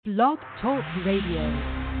Blog Talk Radio.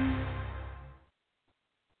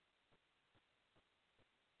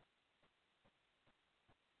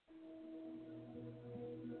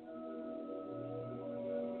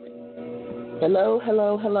 Hello,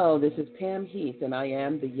 hello, hello. This is Pam Heath, and I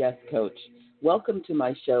am the Yes Coach. Welcome to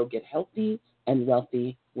my show, Get Healthy and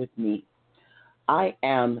Wealthy with Me. I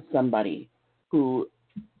am somebody who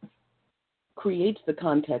creates the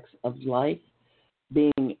context of life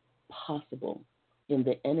being possible in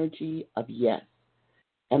the energy of yes.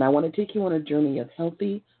 And I want to take you on a journey of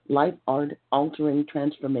healthy, life-altering,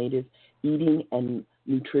 transformative eating and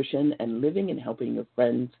nutrition and living and helping your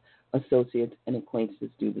friends, associates, and acquaintances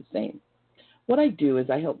do the same. What I do is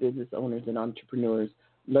I help business owners and entrepreneurs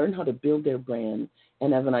learn how to build their brand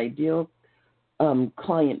and have an ideal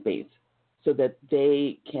client base so that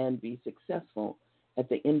they can be successful at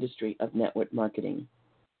the industry of network marketing.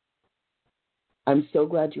 I'm so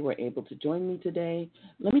glad you were able to join me today.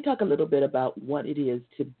 Let me talk a little bit about what it is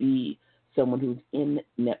to be someone who's in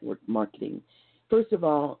network marketing. First of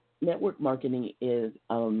all, network marketing is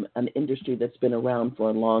an industry that's been around for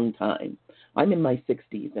a long time. I'm in my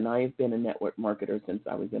 60s, and I have been a network marketer since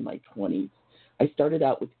I was in my 20s. I started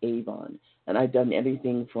out with Avon, and I've done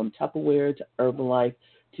everything from Tupperware to Herbalife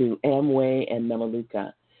to Amway and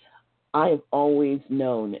Melaleuca. I have always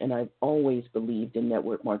known and I've always believed in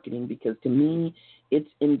network marketing because to me it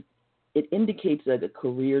indicates that a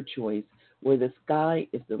career choice where the sky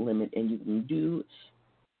is the limit and you can do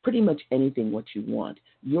pretty much anything what you want.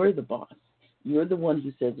 You're the boss. You're the one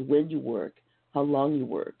who says when you work, how long you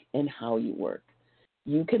work, and how you work.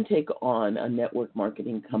 You can take on a network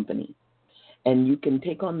marketing company, and you can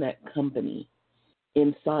take on that company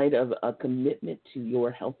inside of a commitment to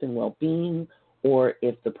your health and well-being, or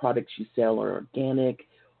if the products you sell are organic,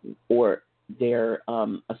 or they're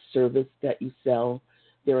a service that you sell.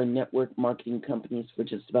 There are network marketing companies for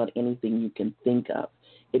just about anything you can think of.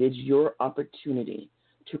 It is your opportunity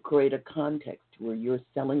to create a context where you're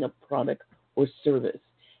selling a product or service,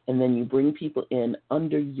 and then you bring people in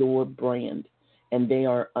under your brand, and they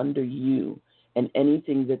are under you, and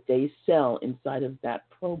anything that they sell inside of that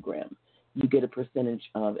program, you get a percentage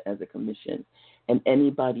of as a commission. And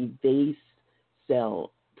anybody they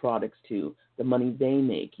sell products to, the money they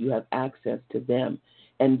make, you have access to them.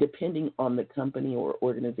 And depending on the company or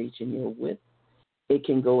organization you're with, it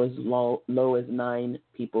can go as low as 9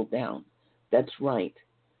 people down. That's right.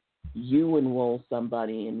 You enroll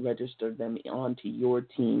somebody and register them onto your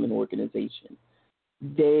team and organization.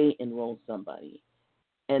 They enroll somebody,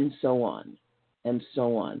 and so on, and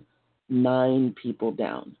so on. 9 people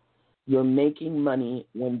down. You're making money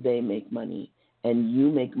when they make money, and you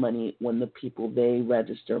make money when the people they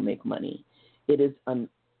register make money. It is an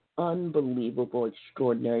unbelievable,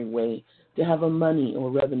 extraordinary way to have a money or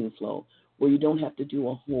revenue flow where you don't have to do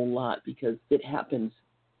a whole lot because it happens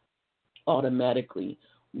automatically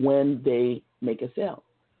when they make a sale.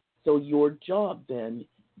 So your job then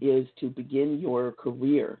is to begin your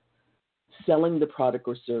career selling the product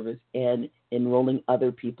or service and enrolling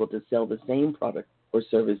other people to sell the same product or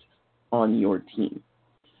service on your team.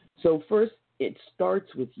 So first, it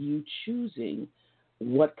starts with you choosing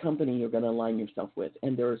what company you're going to align yourself with,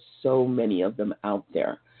 and there are so many of them out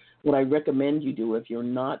there. What I recommend you do if you're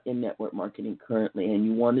not in network marketing currently and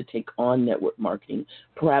you want to take on network marketing,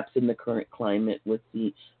 perhaps in the current climate with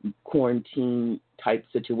the quarantine type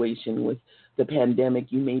situation with the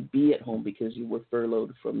pandemic, you may be at home because you were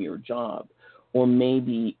furloughed from your job, or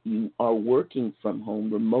maybe you are working from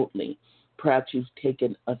home remotely. Perhaps you've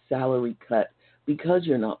taken a salary cut because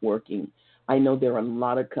you're not working. I know there are a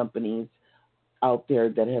lot of companies out there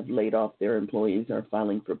that have laid off their employees and are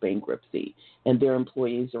filing for bankruptcy, and their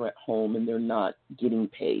employees are at home and they're not getting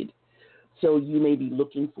paid. So you may be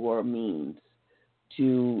looking for a means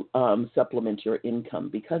to supplement your income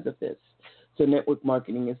because of this. So network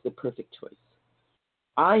marketing is the perfect choice.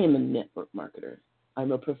 I am a network marketer.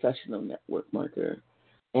 I'm a professional network marketer.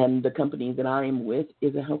 And the company that I am with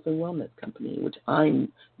is a health and wellness company, which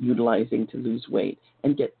I'm utilizing to lose weight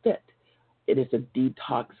and get fit. It is a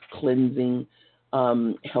detox cleansing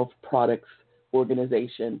health products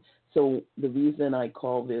organization. So the reason I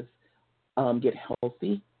call this Get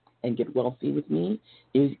Healthy and Get Wealthy with Me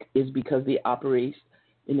is because the operation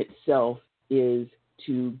in itself is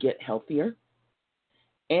to get healthier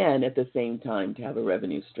and at the same time to have a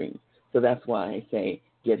revenue stream. So that's why I say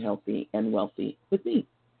Get Healthy and Wealthy with Me.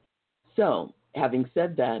 So having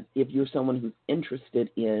said that, if you're someone who's interested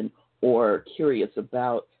in or curious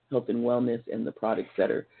about health and wellness and the products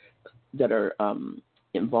that are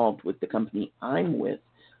involved with the company I'm with,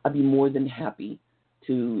 I'd be more than happy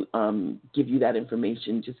to give you that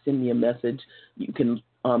information. Just send me a message. You can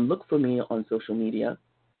Look for me on social media.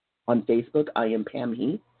 On Facebook, I am Pam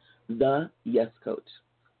Heath, the Yes Coach.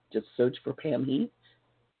 Just search for Pam Heath,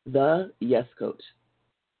 the Yes Coach.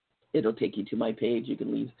 It'll take you to my page. You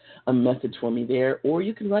can leave a message for me there, or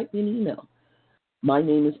you can write me an email. My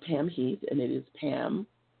name is Pam Heath, and it is Pam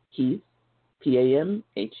Heath,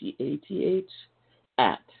 PamHeath,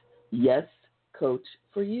 at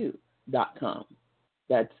yescoachforyou.com.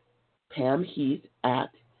 That's Pam Heath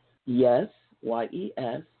at yes,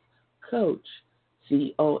 Y-E-S, coach,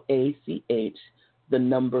 COACH, the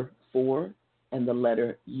number 4 and the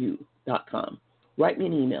letter U.com. Write me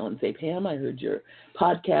an email and say, Pam, I heard your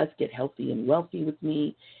podcast, Get Healthy and Wealthy with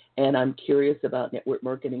Me, and I'm curious about network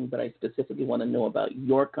marketing, but I specifically want to know about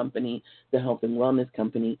your company, the Health and Wellness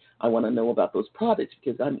Company. I want to know about those products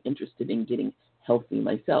because I'm interested in getting healthy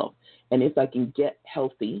myself. And if I can get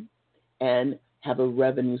healthy and have a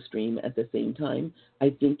revenue stream at the same time,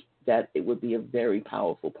 I think that it would be a very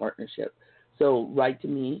powerful partnership. So write to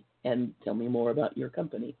me and tell me more about your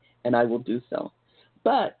company, and I will do so.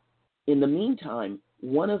 But in the meantime,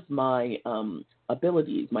 one of my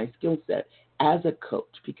abilities, my skill set as a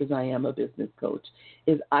coach, because I am a business coach,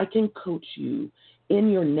 is I can coach you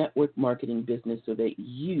in your network marketing business so that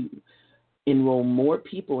you enroll more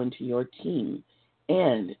people into your team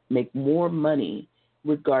and make more money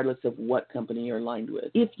regardless of what company you're aligned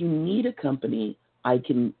with. If you need a company, I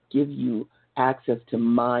can give you access to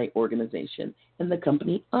my organization and the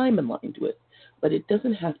company I'm aligned with. But it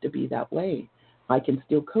doesn't have to be that way. I can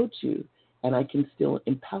still coach you, and I can still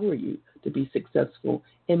empower you to be successful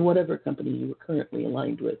in whatever company you are currently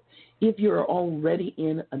aligned with. If you're already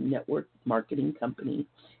in a network marketing company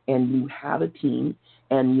and you have a team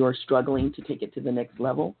and you're struggling to take it to the next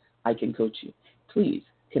level, I can coach you. Please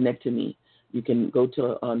connect to me. You can go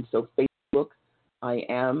to Facebook. I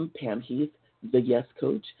am Pam Heath, the Yes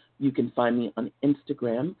Coach. You can find me on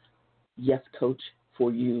Instagram, Yes Coach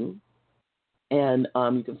for You. And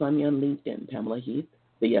you can find me on LinkedIn, Pamela Heath,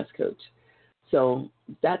 the Yes Coach. So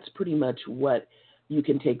that's pretty much what you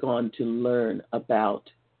can take on to learn about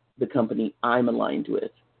the company I'm aligned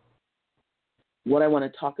with. What I want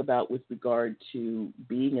to talk about with regard to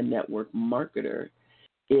being a network marketer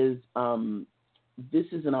is this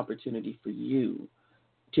is an opportunity for you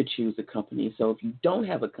to choose a company. So if you don't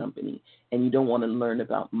have a company and you don't want to learn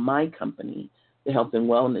about my company, the Health and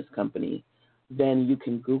Wellness Company, then you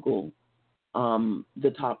can Google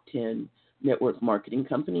the top 10 network marketing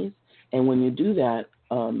companies. And when you do that,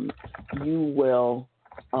 you will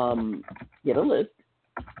get a list.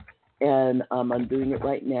 And I'm doing it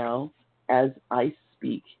right now as I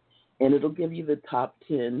speak. And it'll give you the top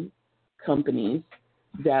 10 companies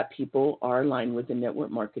that people are aligned with in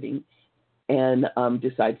network marketing, and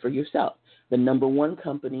decide for yourself. The number one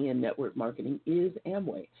company in network marketing is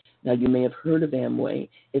Amway. Now, you may have heard of Amway.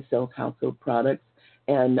 It sells household products.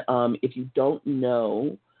 And if you don't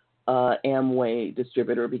know Amway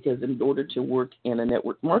distributor, because in order to work in a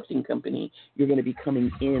network marketing company, you're going to be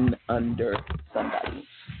coming in under somebody.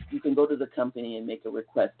 You can go to the company and make a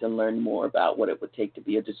request to learn more about what it would take to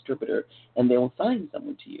be a distributor, and they will assign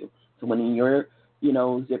someone to you. So when in your,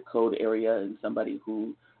 zip code area and somebody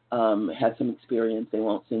who has some experience, they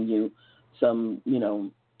won't send you some,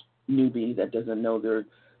 newbie that doesn't know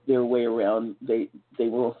their way around. They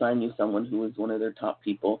will assign you someone who is one of their top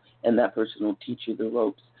people, and that person will teach you the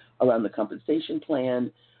ropes around the compensation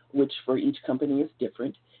plan, which for each company is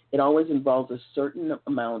different. It always involves a certain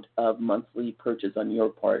amount of monthly purchase on your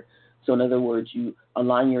part. So in other words, you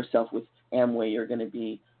align yourself with Amway, you're going to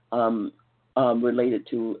be related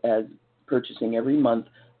to as purchasing every month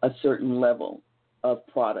a certain level of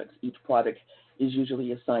products. Each product is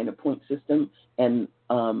usually assigned a point system, and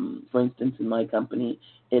for instance, in my company,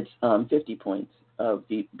 it's 50 points of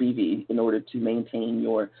BV in order to maintain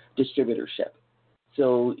your distributorship.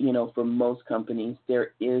 So, for most companies,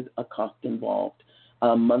 there is a cost involved,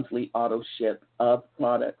 monthly auto ship of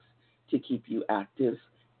products to keep you active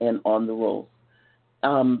and on the roll.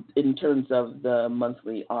 In terms of the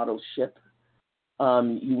monthly auto ship,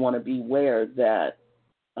 you want to be aware that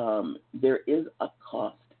there is a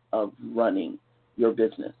cost of running your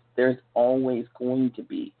business. There's always going to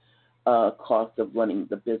be a cost of running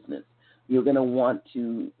the business. You're going to want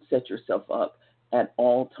to set yourself up at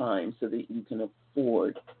all times so that you can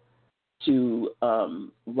afford to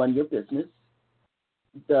run your business.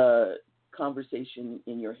 The conversation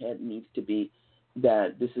in your head needs to be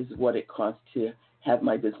that this is what it costs to have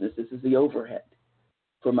my business. This is the overhead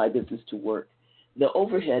for my business to work. The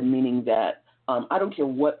overhead meaning that I don't care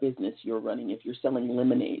what business you're running. If you're selling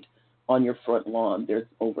lemonade on your front lawn, there's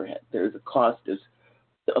overhead. There's a cost. There's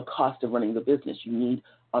a cost of running the business. You need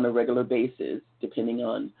on a regular basis, depending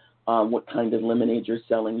on what kind of lemonade you're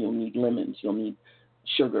selling. You'll need lemons, you'll need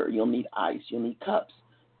sugar, you'll need ice, you'll need cups,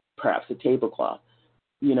 perhaps a tablecloth.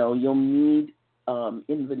 You'll need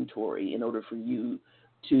inventory in order for you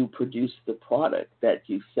to produce the product that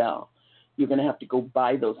you sell. You're going to have to go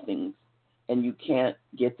buy those things, and you can't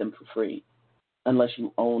get them for free unless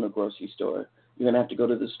you own a grocery store. You're going to have to go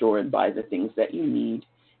to the store and buy the things that you need,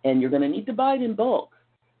 and you're going to need to buy it in bulk,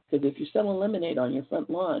 because if you're selling lemonade on your front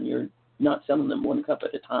lawn, you're not selling them one cup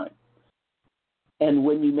at a time. And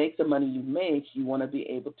when you make the money you make, you want to be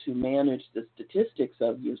able to manage the statistics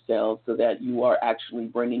of your sales so that you are actually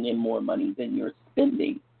bringing in more money than you're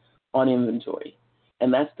spending on inventory.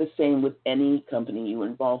 And that's the same with any company you're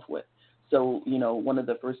involved with. So, one of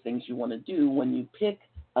the first things you want to do when you pick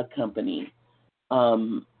a company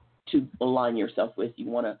to align yourself with, you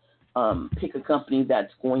want to pick a company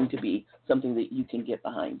that's going to be something that you can get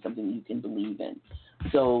behind, something you can believe in.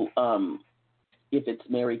 So, if it's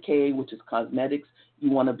Mary Kay, which is cosmetics, you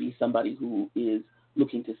want to be somebody who is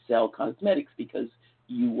looking to sell cosmetics because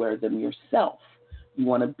you wear them yourself. You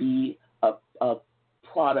want to be a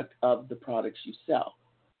product of the products you sell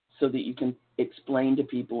so that you can explain to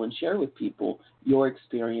people and share with people your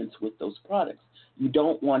experience with those products. You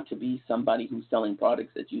don't want to be somebody who's selling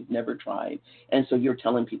products that you've never tried, and so you're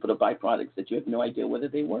telling people to buy products that you have no idea whether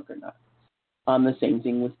they work or not. The same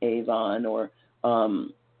thing with Avon or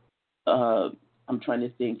I'm trying to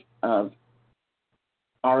think of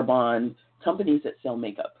Arbonne, companies that sell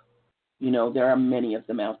makeup. There are many of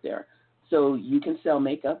them out there. So you can sell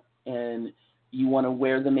makeup, and you want to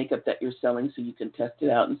wear the makeup that you're selling so you can test it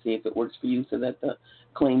out and see if it works for you, so that the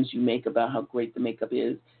claims you make about how great the makeup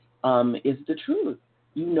is the truth.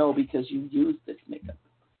 Because you use this makeup.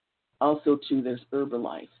 Also, too, there's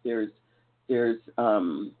Herbalife. There's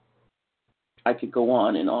I could go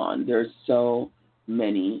on and on. There's so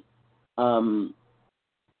many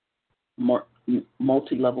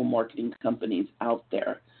multi-level marketing companies out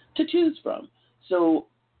there to choose from. So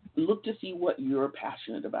look to see what you're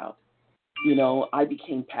passionate about. I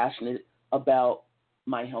became passionate about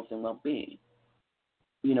my health and well-being.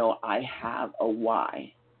 I have a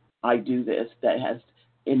why I do this that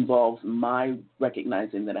involves my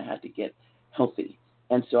recognizing that I had to get healthy.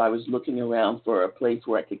 And so I was looking around for a place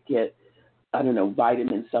where I could get,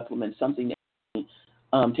 vitamin supplements, something that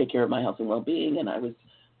take care of my health and well-being. And I was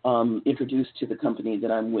introduced to the company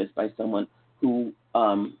that I'm with by someone who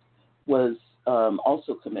was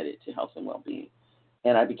also committed to health and well-being.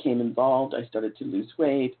 And I became involved. I started to lose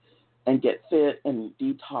weight and get fit and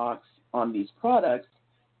detox on these products.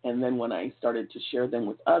 And then when I started to share them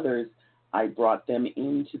with others, I brought them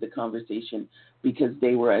into the conversation because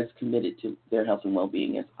they were as committed to their health and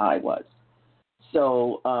well-being as I was.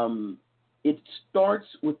 So it starts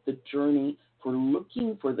with the journey for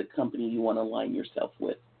looking for the company you want to align yourself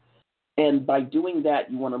with. And by doing that,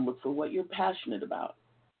 you want to look for what you're passionate about.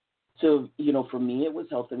 So, for me, it was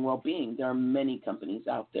health and well-being. There are many companies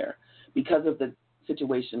out there. Because of the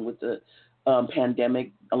situation with the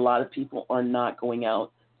pandemic, a lot of people are not going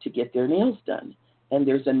out to get their nails done. And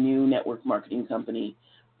there's a new network marketing company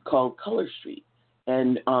called Color Street.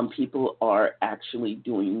 And people are actually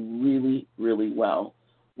doing really, really well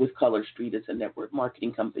with Color Street as a network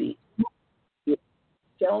marketing company. It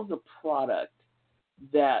sells a product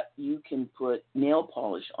that you can put nail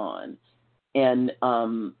polish on, and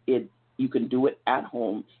you can do it at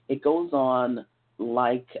home. It goes on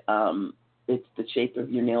like it's the shape of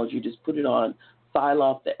your nails. You just put it on, file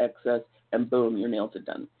off the excess, and boom, your nails are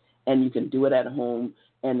done. And you can do it at home.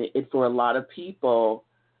 And it for a lot of people,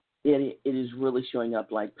 it is really showing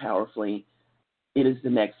up like powerfully. It is the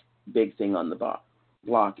next big thing on the block.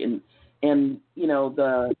 And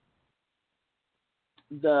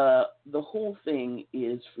the whole thing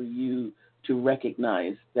is for you to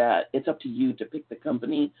recognize that it's up to you to pick the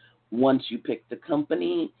company. Once you pick the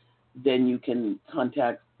company, then you can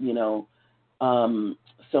contact,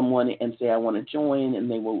 someone and say, I want to join, and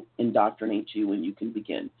they will indoctrinate you and you can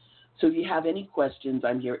begin. So if you have any questions,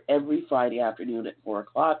 I'm here every Friday afternoon at 4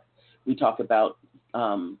 o'clock. We talk about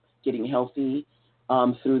getting healthy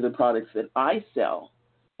through the products that I sell,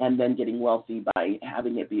 and then getting wealthy by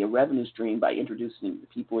having it be a revenue stream by introducing the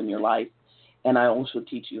people in your life. And I also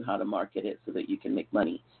teach you how to market it so that you can make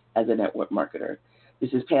money as a network marketer.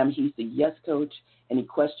 This is Pam Heath, the Yes Coach. Any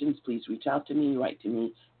questions, please reach out to me. Write to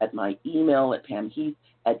me at my email at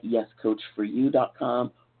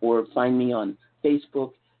pamheath@yescoachforyou.com, or find me on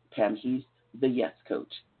Facebook, Pam Heath, the Yes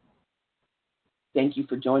Coach. Thank you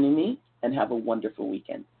for joining me, and have a wonderful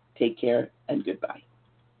weekend. Take care, and goodbye.